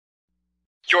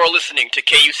You're listening to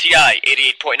KUCI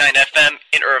 88.9 FM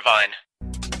in Irvine.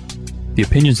 The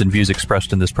opinions and views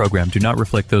expressed in this program do not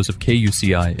reflect those of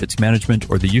KUCI, its management,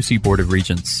 or the UC Board of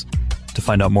Regents. To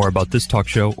find out more about this talk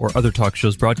show or other talk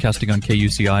shows broadcasting on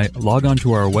KUCI, log on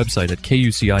to our website at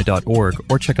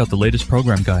kuci.org or check out the latest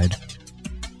program guide.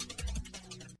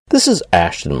 This is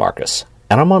Ashton Marcus,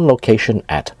 and I'm on location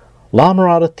at La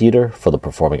Mirada Theater for the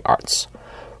Performing Arts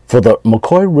for the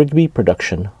McCoy-Rigby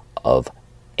production of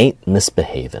Ain't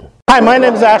Misbehavin'. Hi, my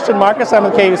name is Ashton Marcus. I'm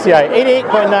with KUCI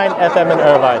 88.9 FM in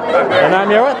Irvine. And I'm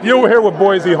here with? You're here with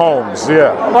Boise Holmes,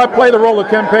 yeah. I play the role of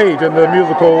Ken Page in the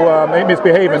musical Ain't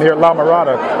Misbehavin' here at La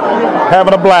Mirada.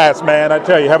 Having a blast, man, I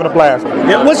tell you, having a blast.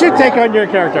 Yeah, what's your take on your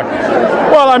character?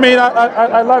 Well, I mean,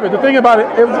 I love it. The thing about it,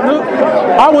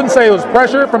 I wouldn't say it was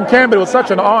pressure from Ken, but it was such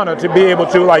an honor to be able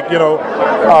to,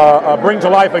 bring to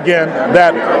life again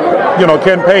that,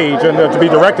 Ken Page and to be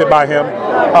directed by him.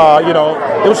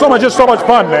 It was just so much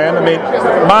fun, man. I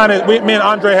mean, me and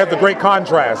Andre have the great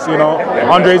contrast.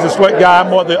 Andre's a sweat guy, I'm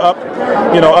more the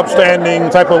upstanding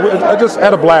type of. I just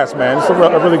had a blast, man. It's a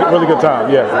really good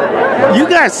time. Yeah. You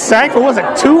guys sang for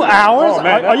 2 hours? Oh,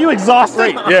 man, are you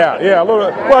exhausted? Great. Yeah, a little.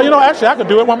 Well, actually, I could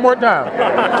do it one more time.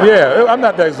 Yeah, I'm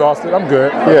not that exhausted. I'm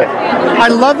good. Yeah. I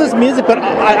love this music, but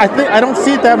I think I don't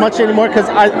see it that much anymore because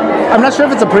I'm not sure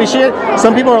if it's appreciated.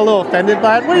 Some people are a little offended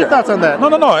by it. What are your thoughts on that? No.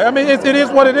 I mean, it is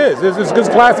what it is. It's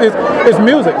class. It's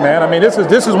music, man. I mean, this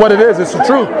is what it is. It's the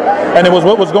truth, and it was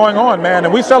what was going on, man.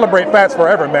 And we celebrate Fats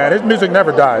forever, man. His music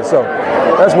never dies. So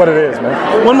that's what it is,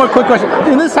 man. One more quick question.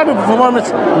 In this type of performance,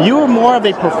 you were more of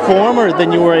a performer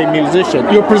than you were a musician.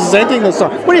 You were presenting the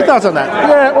song. What are your thoughts on that?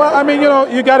 Yeah, well, I mean,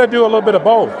 you got to do a little bit of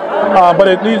both, but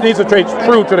it needs to stay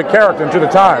true to the character and to the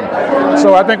time.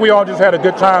 So I think we all just had a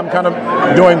good time kind of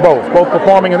doing both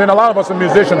performing, and then a lot of us are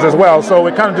musicians as well, so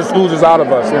it kind of just oozes out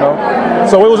of us,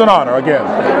 So it was an honor, again.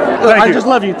 Thank you. I just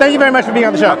love you. Thank you very much for being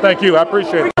on the show. Thank you. I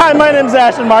appreciate it. Hi, my name is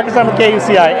Ashton Marcus. I'm with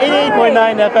KUCI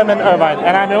 88.9 FM in Irvine.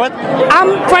 And I'm here with?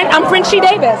 I'm Frenchie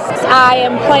Davis. I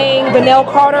am playing the Nell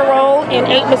Carter role in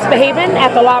Ain't Misbehavin'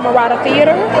 at the La Mirada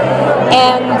Theater.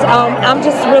 And I'm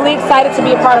just really excited to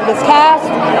be a part of this cast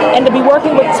and to be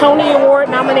working with Tony Award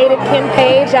nominated Ken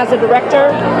Page as a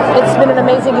director. It's been an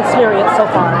amazing experience so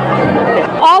far.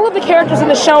 All of the characters in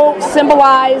the show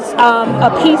symbolize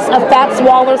a piece of Fats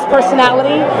Waller's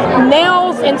personality.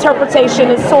 Nell's interpretation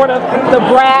is sort of the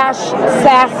brash,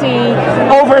 sassy,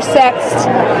 oversexed,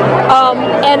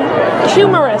 and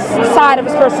humorous side of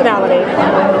his personality.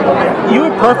 You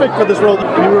were perfect for this role.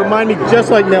 You remind me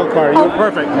just like Nell Carter. You were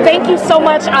perfect. Thank you so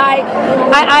much. I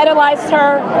idolized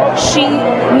her.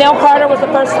 Nell Carter was the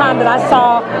first time that I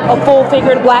saw a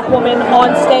full-figured black woman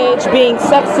on stage being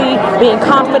sexy, being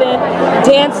confident,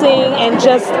 dancing, and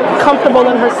just comfortable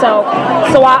in herself.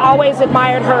 So I always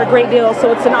admired her a great deal,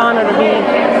 so it's an honor to be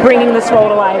bringing this role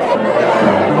to life.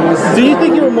 Do you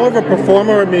think you were more of a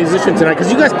performer or a musician tonight?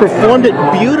 Because you guys performed it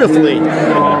beautifully.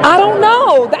 I don't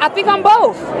know. I think I'm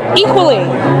both, equally.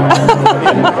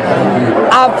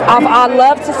 I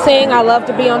love to sing. I love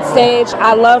to be on stage.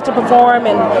 I love to perform,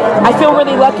 and I feel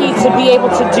really lucky to be able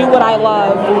to do what I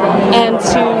love and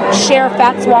to share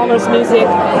Fats Waller's music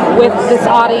with this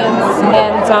audience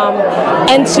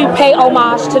and to pay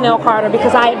homage to Nell Carter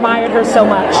because I admired her so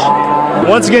much.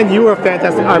 Once again, you were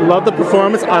fantastic. I love the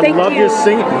performance. I love your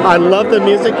singing. I love the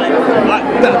music.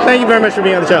 Thank you very much for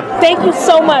being on the show. Thank you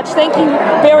so much. Thank you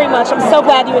very much. I'm so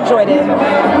glad you enjoyed it.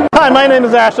 Hi, my name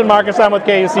is Ashton Marcus. I'm with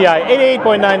KUCI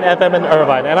 88.9 FM in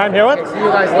Irvine. And I'm here with?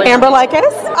 Amber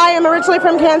Likas. I am originally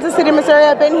from Kansas City, Missouri.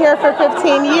 I've been here for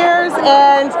 15 years,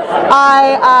 and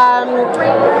I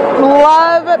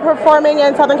love performing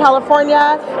in Southern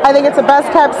California. I think it's a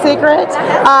best-kept secret.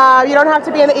 You don't have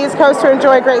to be in the East Coast to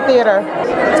enjoy great theater.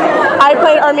 I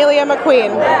played Armelia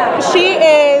McQueen. She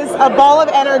is a ball of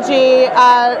energy.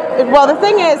 Well, the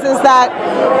thing is that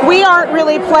we aren't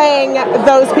really playing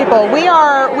those people. We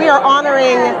are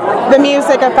honoring the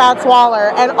music of Fats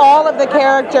Waller, and all of the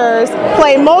characters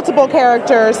play multiple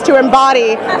characters to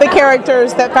embody the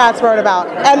characters that Fats wrote about,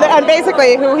 and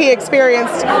basically who he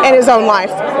experienced in his own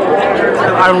life.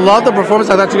 I love the performance.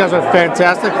 I thought you guys were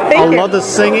fantastic. I love the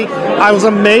singing. I was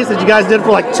amazed that you guys did it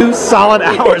for like 2 solid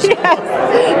hours.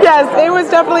 Yes, it was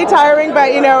definitely tiring,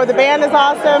 but the band is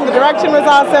awesome, the direction was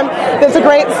awesome, there's a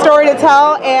great story to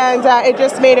tell, and it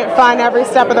just made it fun every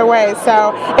step of the way.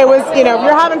 So it was, if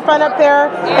you're having fun up there,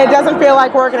 it doesn't feel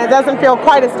like work, and it doesn't feel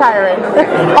quite as tiring.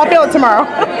 I'll feel it tomorrow.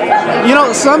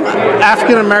 Some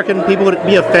African American people would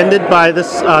be offended by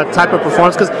this type of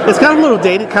performance because it's kind of a little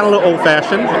dated, kind of a little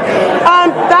old-fashioned.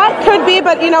 That could be,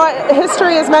 but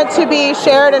history is meant to be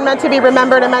shared and meant to be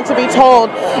remembered and meant to be told.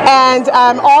 And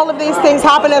all of these things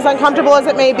happen, as uncomfortable as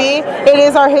it may be. It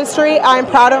is our history. I'm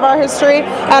proud of our history,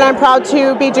 and I'm proud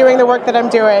to be doing the work that I'm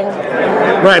doing.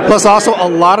 Right. Plus, also a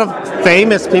lot of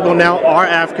famous people now are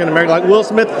African American. Like Will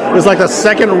Smith is like the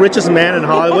second richest man in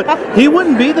Hollywood. He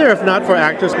wouldn't be there if not for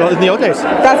actors in the old days.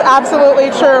 That's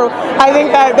absolutely true. I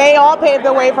think that they all paved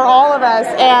the way for all of us,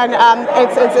 and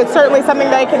it's certainly something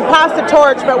they can pass the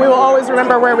torch, but we will always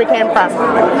remember where we came from.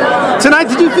 Tonight,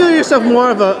 did you feel yourself more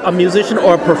of a musician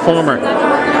or a performer?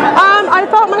 I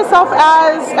felt myself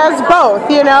as both,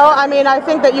 I mean, I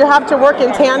think that you have to work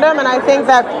in tandem, and I think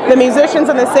that the musicians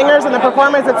and the singers and the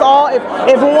performers, it's all,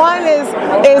 if one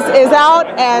is out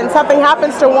and something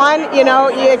happens to one,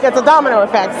 it gets a domino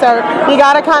effect. So you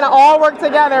got to kind of all work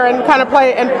together and kind of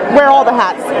play and wear all the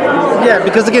hats. Yeah,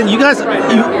 because again, you guys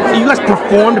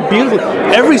performed beautifully.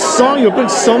 Every song you bring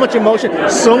so much emotion,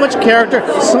 so much character,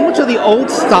 so much of the old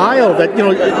style that it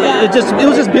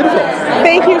was just beautiful.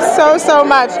 Thank you so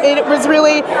much. It was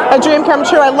really a dream come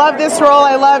true. I love this role.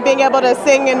 I love being able to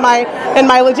sing in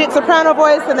my legit soprano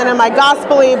voice and then in my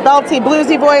gospel-y, belty,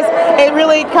 bluesy voice. It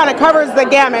really kind of covers the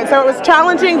gamut. So it was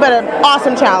challenging, but an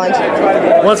awesome challenge.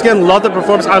 Once again, love the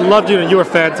performance. I loved you, and you were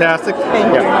fantastic.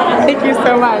 Thank you. Thank you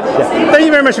so much. Yeah. Thank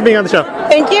you very much for being on the show.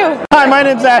 Thank you. Hi, my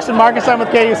name's Ashton Marcus. I'm with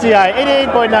KUCI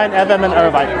 88.9 FM in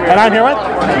Irvine. And I'm here with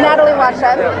Natalie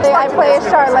Watchhead. I play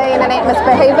Charlene in Ain't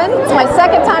Misbehavin'. It's my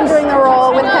second time doing the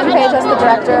role with Ken Page as the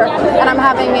director, and I'm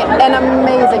having an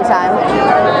amazing time.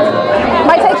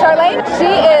 My take, Charlene,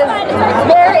 she is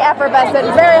very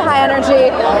effervescent, very high energy.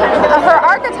 Her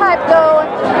archetype, though,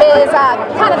 is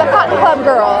kind of the Cotton Club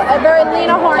girl, a very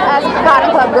Lena Horne-esque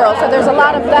Cotton Club girl. So there's a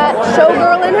lot of that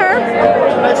showgirl in her,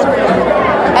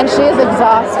 and she is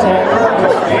exhausted.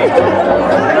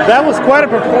 That was quite a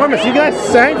performance. You guys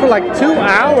sang for like 2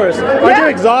 hours. Are you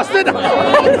exhausted?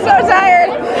 I'm so tired.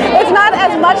 It's not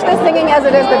as much the singing as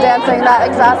it is the dancing that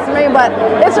exhausts me, but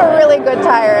it's a really good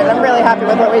tire, and I'm really happy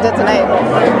with what we did tonight.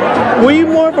 Were you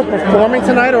more of a performing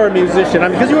tonight or a musician? I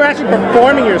mean, because you were actually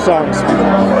performing your songs.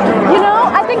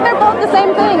 I think they're both the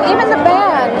same thing. Even the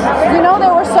band,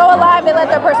 they were so alive. They let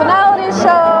their personalities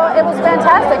show. It was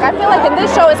fantastic. I feel like in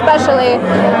this show especially,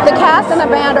 the cast and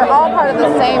the band are all part of the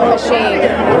same machine.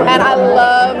 And I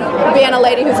love being a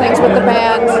lady who sings with the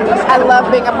band. I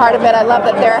love being a part of it. I love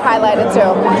that they're highlighted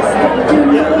too.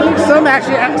 Some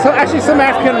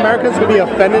African Americans would be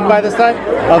offended by this type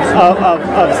of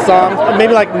songs,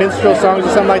 maybe like minstrel songs or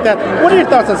something like that. What are your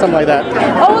thoughts on something like that?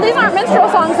 Oh, well, these aren't minstrel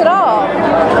songs at all.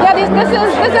 Yeah, this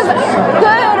is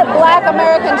good Black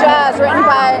American jazz written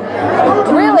by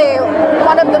really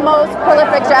one of the most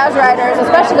prolific jazz writers,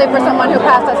 especially for someone who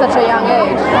passed at such a young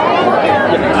age.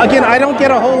 Again, I don't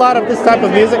get a whole lot of this type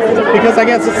of music because I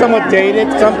guess it's somewhat dated.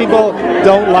 Some people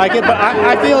don't like it, but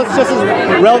I feel it's just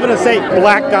as relevant as, say,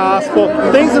 black gospel,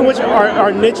 things in which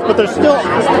are niche, but they're still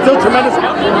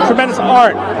tremendous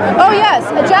art. Oh yes,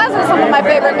 jazz is some of my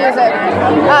favorite music.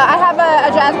 I have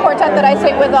a jazz quartet that I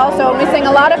sing with also, and we sing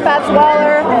a lot of Fats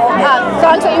Waller,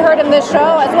 songs that you heard in this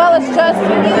show, as well as just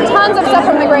tons of stuff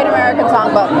from the Great American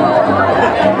Songbook.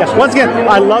 Yes, once again,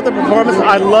 I love the performance.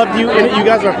 I loved you in it. You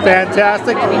guys are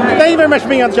fantastic. Thank you very much for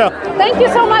being on the show. Thank you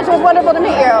so much. It was wonderful to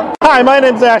meet you. Hi, my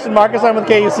name is Ashton Marcus. I'm with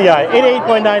KUCI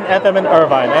 88.9 FM in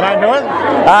Irvine. And I'm here with...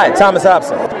 Hi, Thomas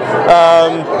Hobson.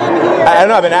 I don't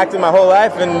know, I've been acting my whole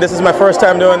life, and this is my first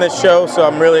time doing this show, so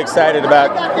I'm really excited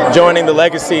about joining the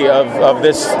legacy of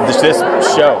this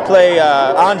show. Play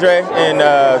Andre in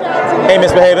Ain't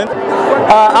Misbehavin'.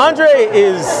 Andre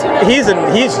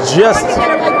he's just,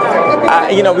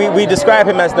 we describe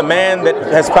him as the man that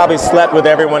has probably slept with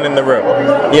everyone in the room.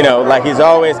 Like he's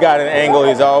always got an angle,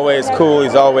 he's always cool,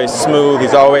 he's always smooth,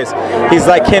 he's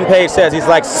like Ken Page says, he's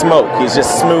like smoke. He's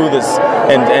just smooth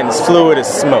and fluid as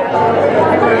smoke.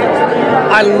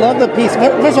 I love the piece.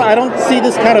 First of all, I don't see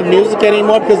this kind of music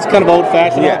anymore because it's kind of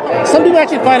old-fashioned. Yeah. Some people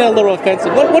actually find it a little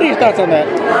offensive. What are your thoughts on that?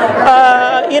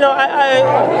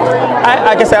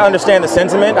 I guess I understand the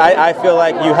sentiment. I feel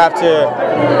like you have to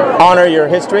honor your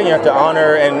history. You have to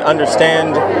honor and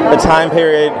understand the time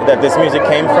period that this music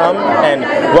came from and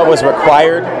what was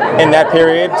required in that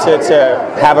period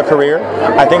to have a career.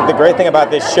 I think the great thing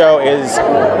about this show is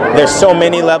there's so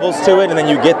many levels to it, and then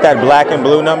you get that black and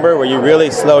blue number where you really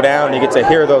slow down. You get to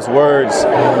hear those words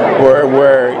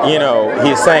where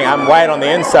he's saying, I'm white on the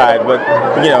inside, but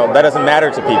that doesn't matter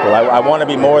to people. I want to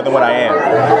be more than what I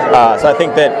am. So I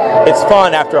think that it's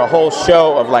fun after a whole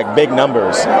show of like big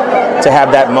numbers to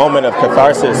have that moment of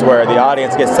catharsis where the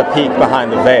audience gets to peek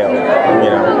behind the veil.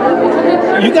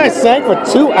 You guys sang for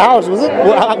 2 hours. Was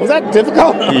that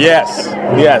difficult? Yes.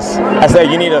 I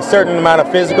say you need a certain amount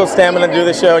of physical stamina to do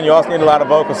the show, and you also need a lot of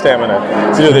vocal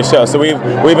stamina to do the show. So we've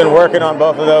been working on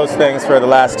both of those things for the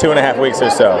last 2.5 weeks or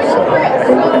so.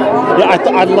 Yeah,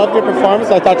 I loved your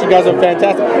performance. I thought you guys were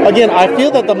fantastic. Again, I feel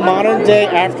that the modern day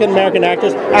African American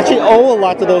actors actually owe a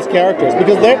lot to those characters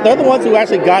because they're the ones who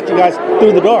actually got you guys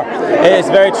through the door. It's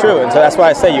very true, and so that's why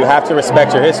I say you have to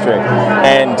respect your history,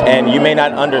 and you may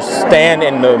not understand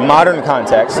in the modern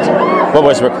context what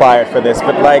was required for this,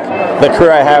 but like the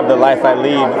career I have, the life I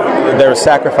lead, there were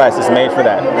sacrifices made for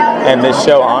that, and this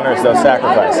show honors those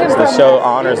sacrifices. The show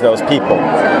honors those people,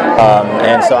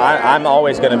 and so I'm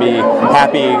always going to be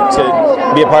happy to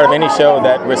be a part of any show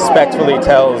that respectfully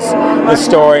tells the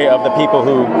story of the people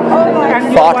who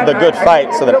fought the good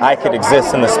fight so that I could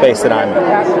exist in the space that I'm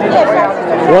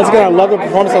in. Once again, I love the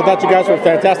performance. I thought you guys were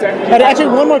fantastic. And actually,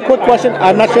 one more quick question.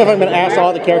 I'm not sure if I'm going to ask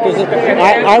all the characters.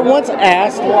 I once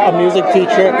asked a music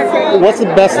teacher, what's the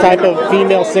best type of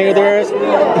female singer there is?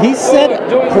 He said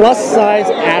plus-size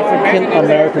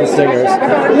African-American singers.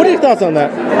 What are your thoughts on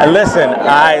that? Listen,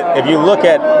 if you look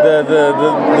at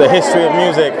the history of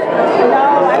music,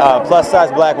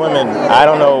 plus-size black women, I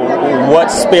don't know what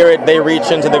spirit they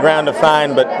reach into the ground to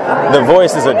find, but the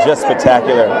voices are just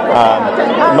spectacular.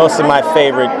 Most of my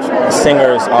favorite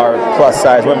singers are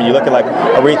plus-size women. You look at like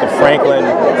Aretha Franklin,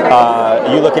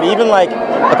 you look at even like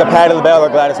a Patti LaBelle or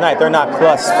Gladys Knight. They're not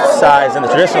plus-size in the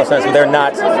traditional sense, but they're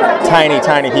not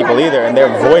tiny people either, and their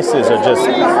voices are just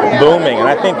booming. And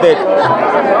I think that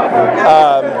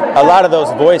a lot of those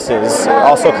voices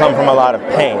also come from a lot of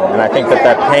pain, and I think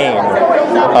that pain,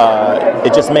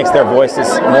 it just makes their voices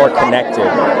more connected.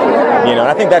 You know, and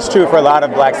I think that's true for a lot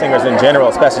of black singers in general,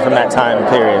 especially from that time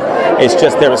period. It's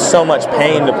just there was so much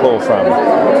pain to pull from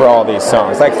for all these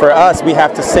songs. Like for us, we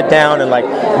have to sit down and like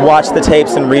watch the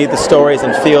tapes and read the stories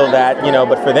and feel that, you know,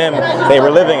 but for them, they were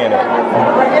living in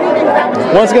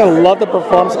it. Once again, love the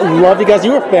performance. Love you guys.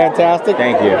 You were fantastic.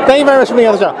 Thank you. Thank you very much for being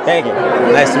on the show. Thank you.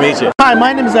 Nice to meet you. Hi,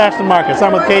 my name is Ashton Marcus.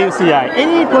 I'm with KUCI,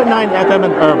 88.9 FM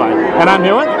in Irvine. And I'm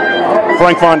here with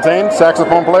Frank Fontaine,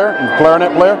 saxophone player and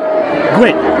clarinet player.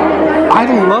 Great. I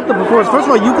love the performance. First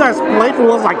of all, you guys played for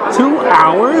what was like 2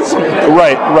 hours?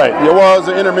 Right. There was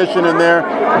an intermission in there.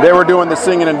 They were doing the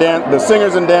singing and the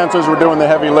singers and dancers were doing the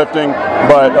heavy lifting,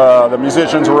 but the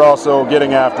musicians were also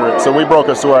getting after it. So we broke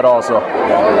a sweat also.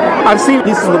 I've seen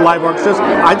pieces with live orchestras.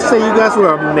 I'd say you guys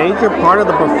were a major part of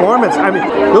the performance. I mean,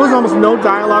 there was almost no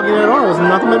dialogue in it at all. It was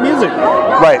nothing but music.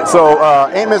 Right. So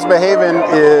Ain't Misbehavin'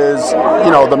 is,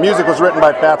 you know, the music was written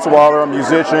by Fats Waller, a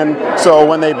musician. So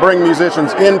when they bring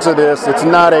musicians into this, it's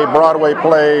not a Broadway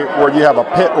play where you have a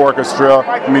pit orchestra.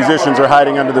 Musicians are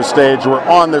hiding under the stage. We're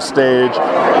on the stage,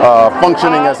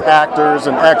 functioning as actors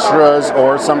and extras,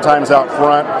 or sometimes out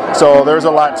front. So there's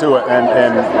a lot to it,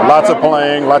 and lots of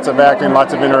playing, lots of acting,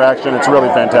 lots of interaction. It's really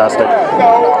fantastic.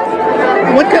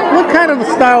 What kind of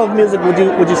style of music would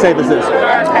you say this is?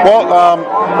 Well,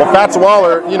 Fats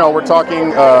Waller, you know, we're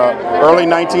talking early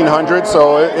 1900s,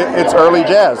 so it's early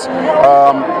jazz.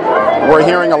 We're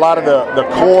hearing a lot of the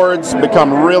chords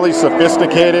become really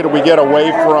sophisticated. We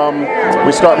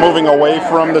start moving away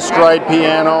from the stride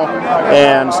piano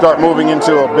and start moving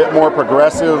into a bit more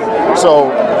progressive.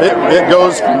 So it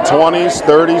goes from 20s,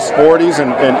 30s, 40s,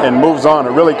 and moves on.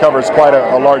 It really covers quite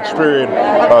a large period,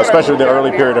 especially the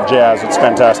early period of jazz. It's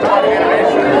fantastic.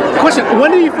 Question, when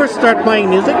did you first start playing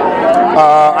music?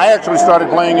 I actually started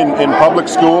playing in public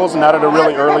schools, not at a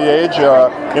really early age.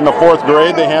 In the 4th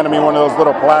grade, they handed me one of those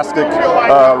little plastic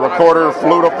recorder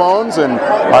flutophones, and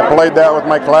I played that with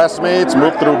my classmates,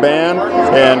 moved through band,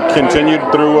 and continued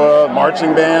through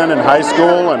marching band in high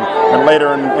school, and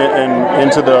later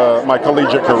into my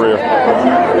collegiate career.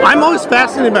 I'm always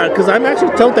fascinated about it, because I'm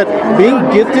actually told that being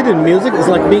gifted in music is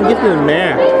like being gifted in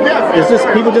math. It's just,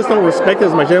 people just don't respect it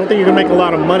as much. They don't think you can make a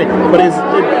lot of money. But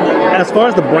as far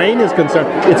as the brain is concerned,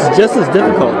 it's just as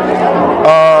difficult.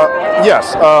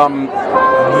 Yes.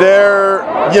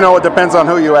 It depends on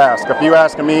who you ask. If you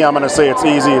ask me, I'm going to say it's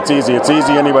easy.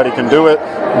 Anybody can do it.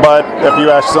 But if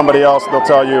you ask somebody else, they'll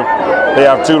tell you they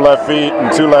have 2 left feet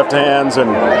and 2 left hands,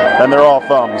 and they're all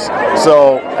thumbs.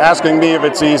 So asking me if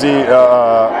it's easy,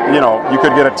 you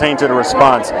could get a tainted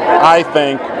response. I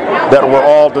think that we're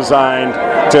all designed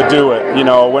to do it. You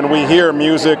know, when we hear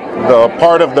music, the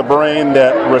part of the brain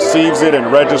that receives it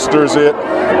and registers it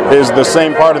is the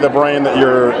same part of the brain that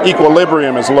your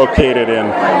equilibrium is located in.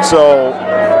 So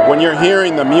when you're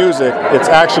hearing the music, it's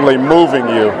actually moving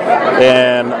you.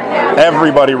 And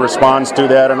everybody responds to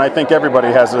that, and I think everybody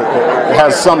has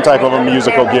some type of a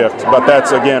musical gift, but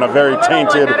that's, again, a very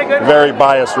tainted, very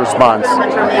biased response.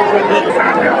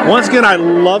 Once again, I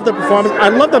love the performance. I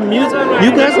love the music.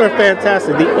 You guys were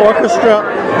fantastic. The orchestra,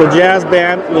 the jazz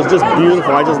band was just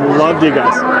beautiful. I just loved you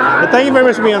guys. But thank you very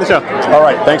much for being on the show. All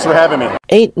right, thanks for having me.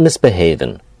 Ain't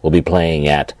Misbehavin' will be playing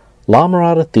at La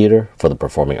Mirada Theater for the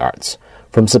Performing Arts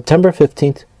from September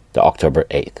 15th to October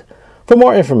 8th. For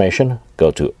more information, go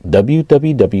to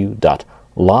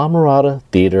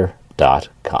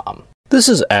www.lamiradatheater.com. This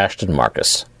is Ashton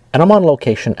Marcus, and I'm on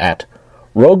location at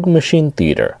Rogue Machine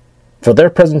Theater for their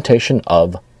presentation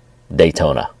of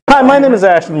Daytona. Hi, my name is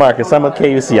Ashton Marcus. I'm with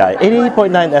KUCI,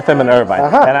 88.9 FM in Irvine,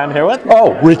 and I'm here with...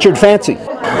 Oh, Richard Fancy.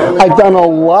 I've done a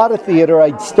lot of theater.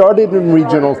 I started in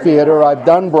regional theater. I've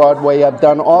done Broadway. I've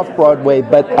done off-Broadway,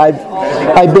 but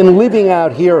I've been living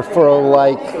out here for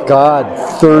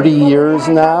 30 years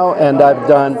now, and I've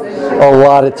done a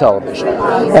lot of television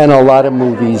and a lot of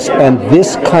movies, and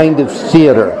this kind of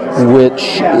theater,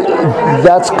 which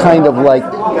that's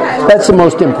the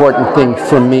most important thing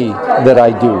for me that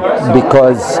I do,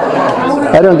 because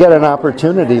I don't get an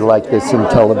opportunity like this in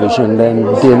television and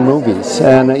in movies.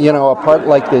 And, a part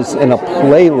like this in a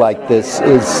play like this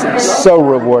is so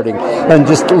rewarding. And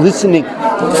just listening,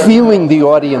 feeling the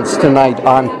audience tonight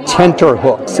on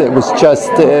tenterhooks, it was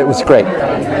great.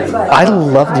 I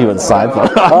loved you in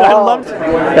Seinfeld. I loved you.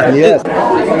 Yes.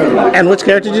 And which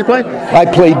character did you play? I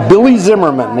played Billy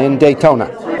Zimmerman in Daytona.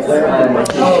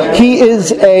 He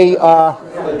is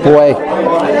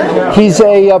he's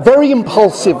a very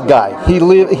impulsive guy. He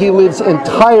lives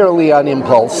entirely on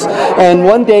impulse, and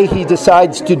one day he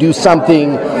decides to do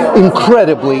something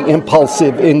incredibly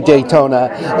impulsive in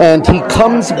Daytona, and he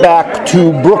comes back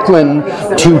to Brooklyn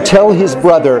to tell his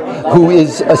brother, who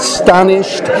is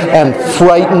astonished and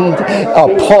frightened,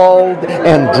 appalled,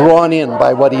 and drawn in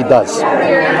by what he does.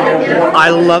 I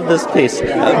love this piece.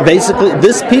 Basically,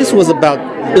 this piece was about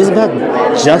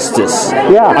justice.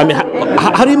 Yeah. I mean,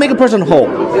 how do you make a person whole?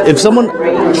 If someone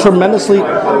tremendously,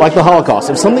 like the Holocaust,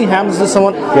 if something happens to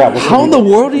someone, how in the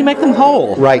world do you make them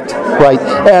whole? Right.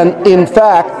 And in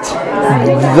fact,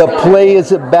 the play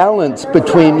is a balance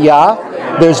between,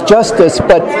 there's justice,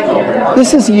 but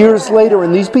this is years later,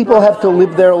 and these people have to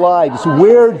live their lives.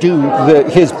 Where do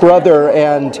his brother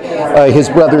and his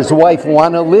brother's wife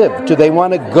want to live? Do they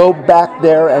want to go back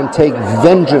there and take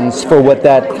vengeance for what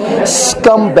that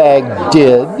scumbag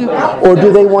did, or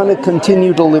do they want to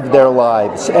continue to live their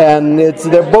lives? And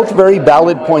they're both very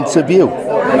valid points of view.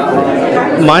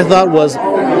 My thought was,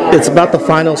 it's about the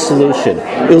final solution.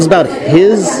 It was about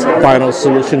his final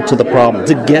solution to the problem,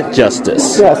 to get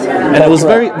justice. Yes. And it was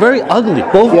very, very ugly.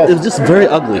 It was just very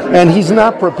ugly. And he's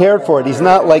not prepared for it. He's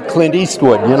not like Clint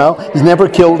Eastwood, He's never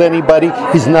killed anybody.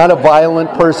 He's not a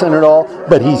violent person at all.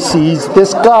 But he sees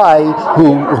this guy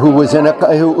who was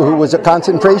a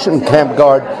concentration camp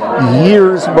guard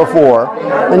years before,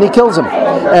 and he kills him.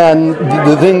 And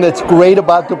the thing that's great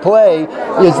about the play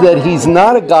is that he's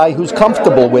not a guy who's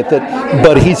comfortable with it,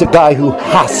 but he's a guy who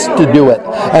has to do it,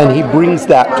 and he brings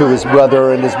that to his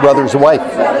brother and his brother's wife.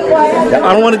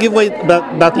 I don't want to give away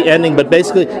about the ending, but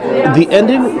basically, the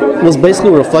ending was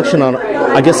basically a reflection on,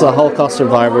 I guess, a Holocaust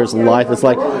survivor's life. It's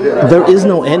like, there is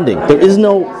no ending. There's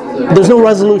no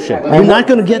resolution. You're not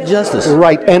going to get justice.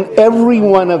 Right, and every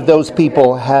one of those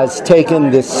people has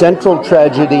taken this central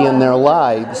tragedy in their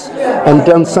lives and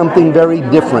done something very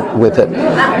different with it.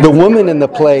 The woman in the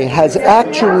play has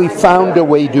actually found a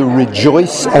way to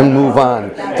rejoice and move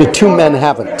on. The two men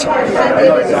haven't.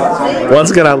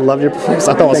 Once again, I love your performance.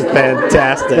 I thought it was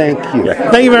fantastic. Thank you.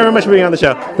 Thank you very much for being on the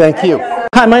show. Thank you.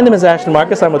 Hi, my name is Ashton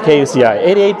Marcus. I'm with KUCI,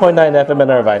 88.9 FM in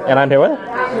Irvine, and I'm here with...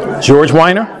 George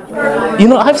Weiner.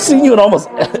 I've seen you in almost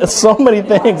so many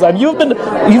things. You've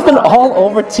been all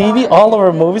over TV, all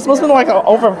over movies. It must have been like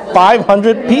over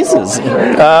 500 pieces.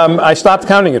 I stopped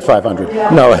counting at 500.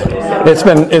 No,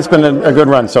 it's been a good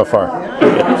run so far.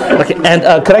 Okay,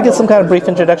 and could I get some kind of brief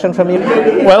introduction from you?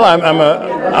 Well, I'm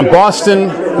a Boston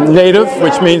native,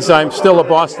 which means I'm still a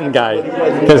Boston guy,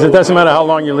 because it doesn't matter how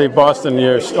long you leave Boston,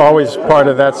 you're always part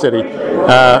of that city.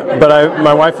 But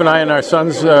my wife and I and our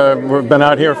sons we've been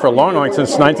out here for a long,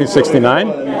 since 1969,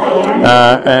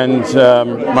 and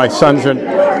my sons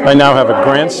I now have a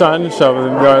grandson, so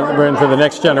we're into the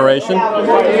next generation.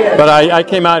 But I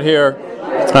came out here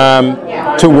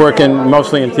to work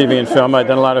mostly in TV and film. I've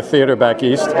done a lot of theater back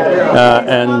east,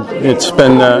 and it's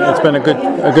been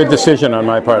a good decision on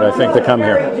my part, I think, to come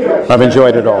here. I've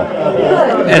enjoyed it all,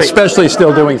 especially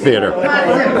still doing theater.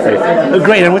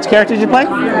 Great. And which character did you play?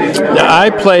 I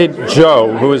played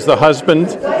Joe, who is the husband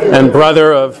and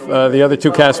brother of the other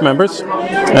two cast members,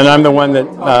 and I'm the one that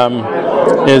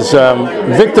is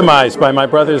victimized by my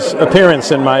brother's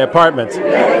appearance in my apartment.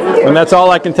 And that's all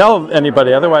I can tell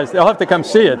anybody. Otherwise, they'll have to come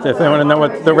see it if they want to know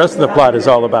what the rest of the plot is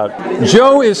all about.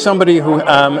 Joe is somebody who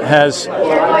has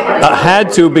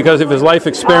had to, because of his life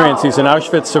experience, he's an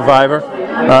Auschwitz survivor,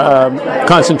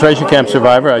 concentration camp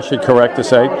survivor, I should correct to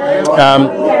say.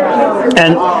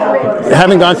 And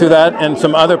having gone through that and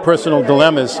some other personal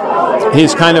dilemmas,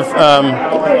 he's kind of,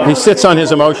 he sits on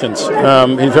his emotions.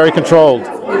 He's very controlled.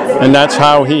 And that's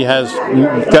how he has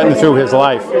gotten through his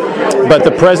life. But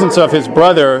the presence of his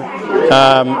brother,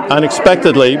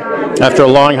 unexpectedly, after a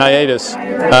long hiatus,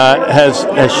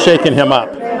 has shaken him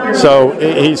up. So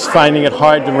he's finding it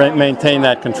hard to maintain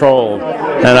that control.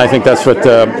 And I think that's what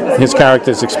his character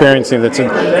is experiencing.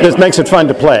 This makes it fun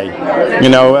to play. You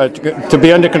know, to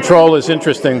be under control is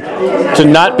interesting. To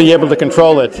not be able to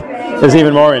control it is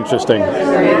even more interesting.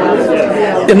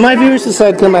 If my viewers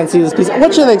decide to come out and see this piece,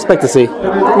 what should they expect to see?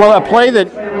 Well, a play that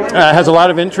has a lot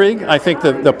of intrigue. I think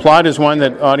the plot is one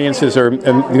that audiences are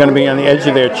going to be on the edge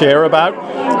of their chair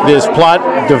about. There's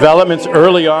plot developments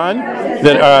early on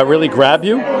that really grab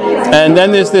you. And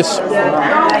then there's this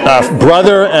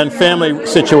brother and family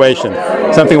situation,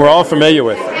 something we're all familiar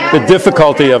with. The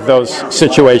difficulty of those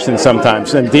situations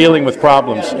sometimes, and dealing with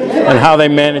problems, and how they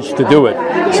manage to do it,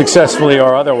 successfully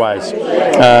or otherwise.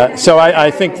 So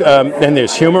I think, and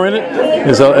there's humor in it,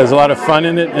 there's a lot of fun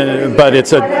in it, but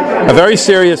it's a very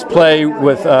serious play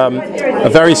with a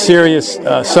very serious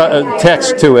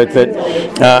text to it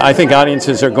that I think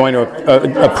audiences are going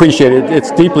to appreciate it.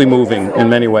 It's deeply moving in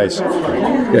many ways.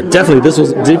 Yeah, definitely. This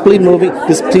was deeply moving.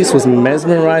 This piece was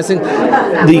mesmerizing.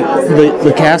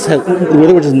 The cast they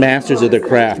were just masters of their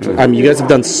craft. I mean, you guys have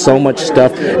done so much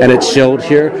stuff, and it showed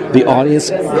here. The audience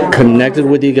connected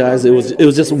with you guys. It was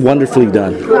just wonderfully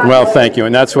done. Well, thank you,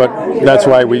 and that's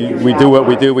why we do what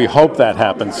we do. We hope that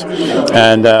happens,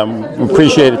 and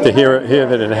appreciate it to hear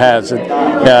that it has.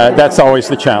 That's always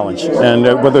the challenge.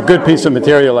 And with a good piece of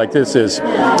material like this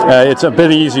it's a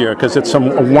bit easier because it's a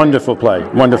wonderful play.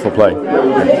 Wonderful play.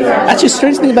 Actually,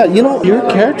 strange thing about your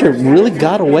character really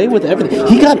got away with everything.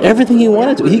 He got everything he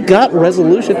wanted to. He got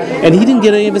resolution, and he didn't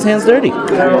get any of his hands dirty.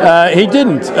 He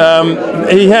didn't.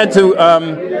 He had to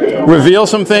reveal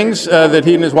some things that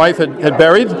he and his wife had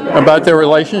buried about their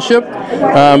relationship.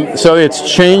 So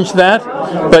it's changed that.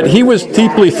 But he was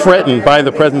deeply threatened by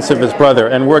the presence of his brother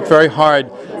and worked very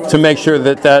hard to make sure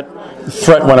that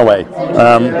threat went away.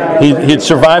 He'd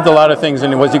survived a lot of things,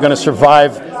 and was he going to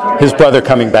survive his brother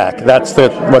coming back? That's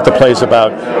what the play's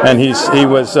about, and he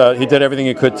did everything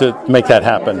he could to make that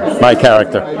happen. My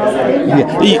character,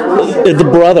 the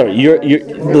brother,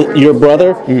 your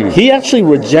brother, he actually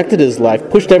rejected his life,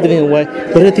 pushed everything away.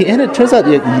 But at the end, it turns out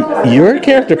your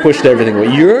character pushed everything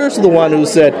away. You're the one who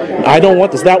said, "I don't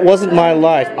want this. That wasn't my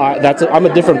life. I'm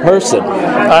a different person."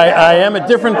 I am a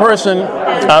different person,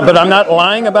 but I'm not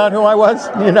lying about who I was.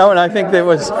 And I think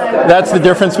that's the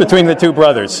difference between the two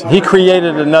brothers. He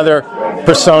created another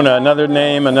persona, another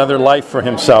name, another life for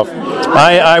himself.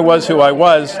 I was who I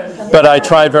was, but I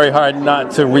tried very hard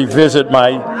not to revisit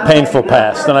my painful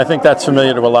past, and I think that's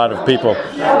familiar to a lot of people,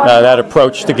 that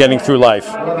approach to getting through life.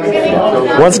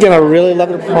 Once again, I really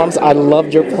loved the performance. I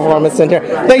loved your performance in here.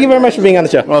 Thank you very much for being on the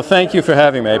show. Well, thank you for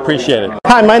having me. I appreciate it.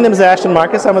 Hi, my name is Ashton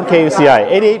Marcus. I'm with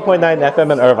KUCI 88.9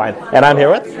 FM in Irvine, and I'm here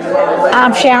with...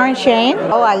 I'm Sharon Shane.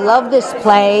 Oh, I love this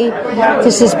play.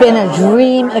 This has been a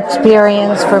dream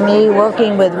experience for me,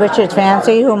 working with Richard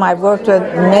Fancy, whom I've worked with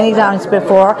many times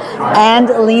before, and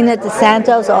Lena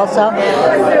DeSantos also,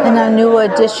 and a new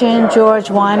addition, George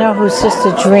Weiner, who's just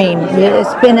a dream.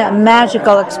 It's been a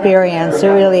magical experience. It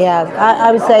really has.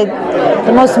 I would say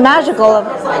the most magical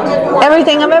of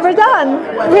everything I've ever done.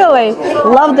 Really.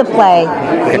 Love the play.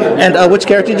 And which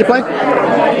character did you play?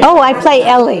 Oh, I play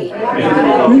Ellie,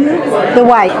 the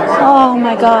wife. Oh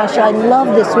my gosh, I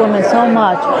love this woman so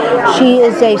much. She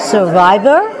is a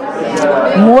survivor.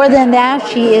 more than that,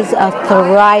 she is a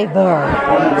thriver.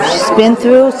 She's been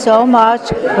through so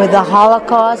much with the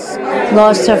Holocaust,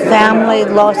 lost her family,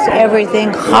 lost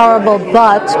everything, horrible,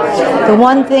 but the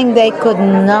one thing they could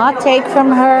not take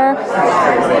from her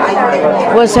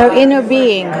was her inner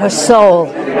being, her soul.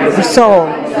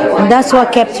 And that's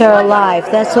what kept her alive.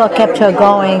 That's what kept her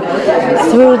going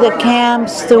through the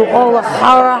camps, through all the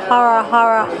horror,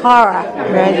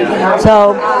 right?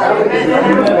 So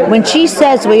when she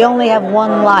says we only have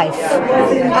one life,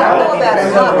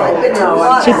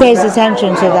 she pays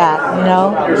attention to that, you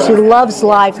know? She loves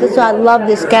life. That's why I love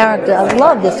this character. I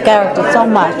love this character so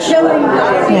much, you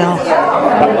know?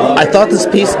 I thought this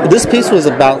piece was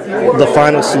about the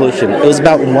final solution. It was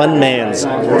about one man's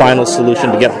final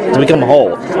solution to become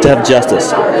whole, to have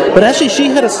justice. But actually, she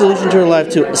had a solution to her life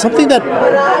too. Something that,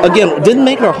 again, didn't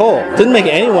make her whole, didn't make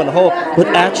anyone whole, but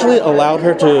actually allowed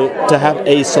her to have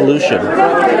a solution.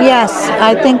 Yes,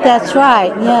 I think that's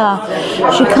right. Yeah,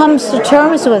 she comes to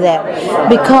terms with it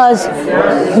because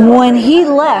when he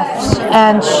left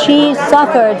and she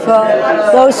suffered for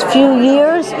those few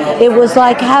years, it was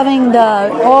like having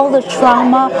all the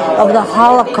trauma of the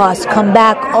Holocaust come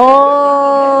back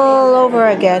all over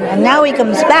again. And now he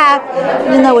comes back,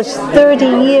 even though it's 30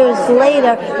 years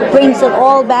later, brings it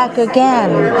all back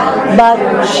again. But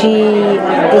she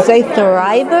is a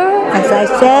thriver, as I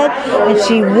said, and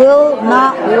she will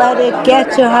not let it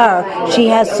get to her. She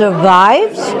has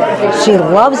survived. She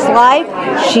loves life.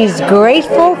 She's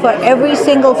grateful for every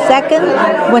single second.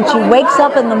 When she wakes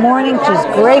up in the morning, she's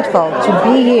grateful to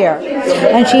be here.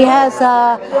 And she has,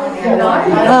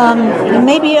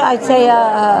 maybe I'd say,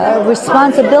 a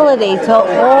responsibility to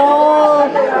all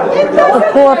the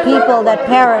poor people that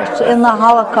perished in the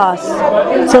Holocaust,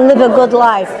 to live a good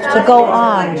life, to go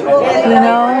on, you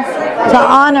know, to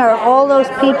honor all those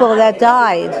people that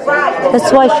died.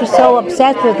 That's why she's so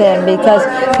upset with him, because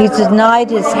he denied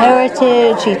his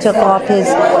heritage, he took off his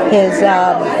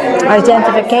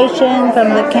identification from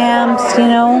the camps, you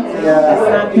know.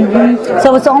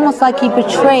 So it's almost like he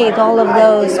betrayed all of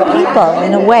those people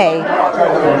in a way.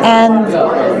 And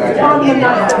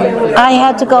I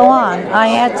had to go on. I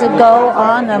had to go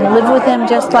on and live with him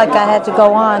just like I had to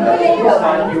go on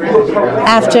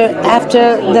after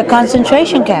the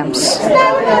concentration camps.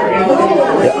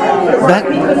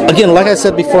 Again, like I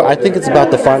said before, I think it's about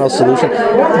the final solution.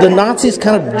 The Nazis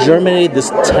kind of germinated this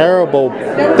terrible,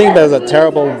 think about it as a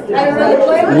terrible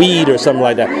weed or something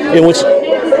like that, in which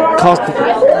caused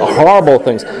horrible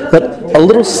things. But a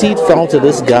little seed fell into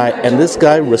this guy, and this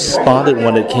guy responded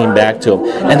when it came back to him.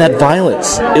 And that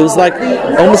violence, it was like,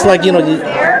 almost like, you know,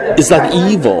 it's like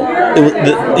evil.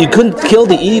 You couldn't kill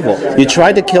the evil. You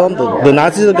tried to kill him, the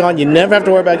Nazis are gone, you never have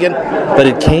to worry about it again, but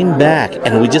it came back,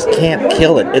 and we just can't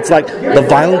kill it. It's like the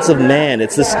violence of man.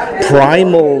 It's this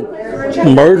primal,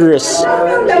 murderous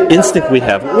instinct we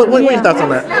have. What are your thoughts on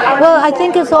that? Well, I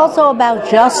think it's also about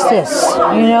justice,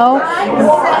 you know.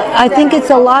 I think it's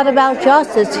a lot about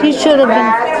justice. He should have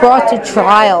been brought to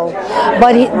trial.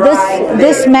 But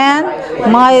this man,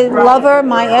 my lover,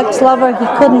 my ex-lover, he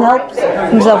couldn't help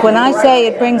himself. When I say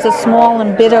it brings a small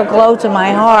and bitter glow to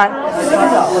my heart,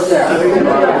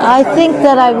 I think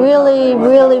that I really,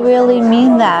 really, really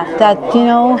mean that. That, you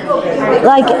know,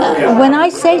 like when I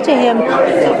say to him,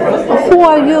 who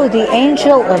are you, the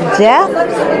angel of death?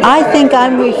 I think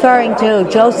I'm referring to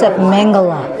Joseph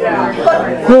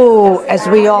Mengele, who, as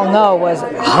we all know, was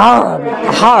horror,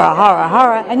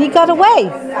 and he got away.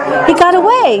 He got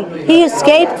away. He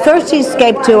escaped. First he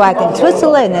escaped to, I think,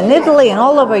 Switzerland and Italy and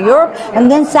all over Europe, and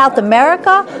then South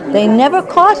America. They never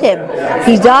caught him.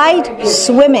 He died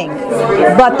swimming,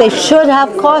 but they should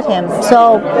have caught him.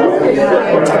 So,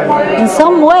 in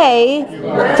some way,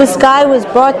 this guy was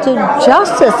brought to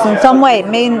justice in some way. It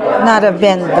may not have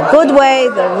been the good way,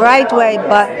 the right way,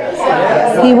 but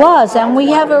he was. And we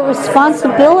have a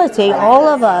responsibility, all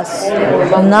of us,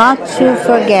 not to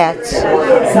forget.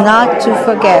 Not to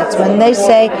forget. When they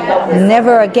say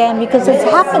never again, because it's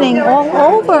happening all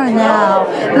over now.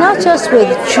 Not just with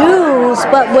Jews,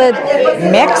 but with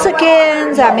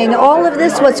Mexicans. I mean, all of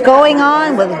this, what's going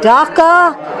on with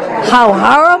DACA, how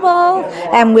horrible,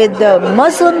 and with the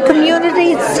Muslim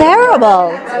community, it's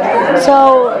terrible.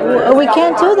 So we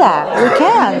can't do that. We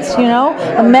can't, you know.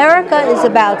 America is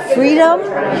about freedom. freedom,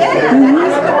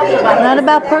 not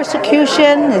about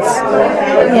persecution. It's,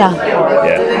 Yeah.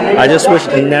 I just wish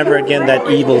never again that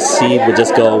evil seed would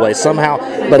just go away somehow,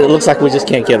 but it looks like we just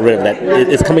can't get rid of that.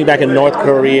 It's coming back in North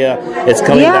Korea, it's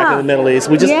coming back in the Middle East.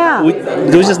 We just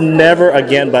never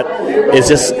again, but it's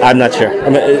just, I'm not sure. I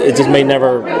mean, it just may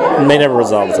never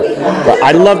resolve itself. But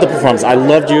I love the performance. I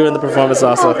loved you in the performance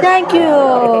also. Thank you.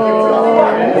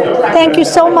 Thank you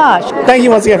so much. Thank you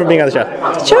once again for being on the show.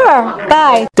 Sure.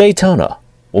 Bye. Daytona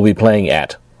will be playing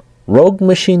at Rogue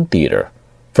Machine Theater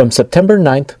from September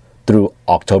 9th through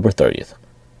October 30th.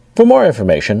 For more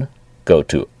information, go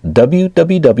to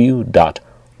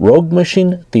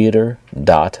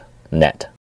www.roguemachinetheater.net.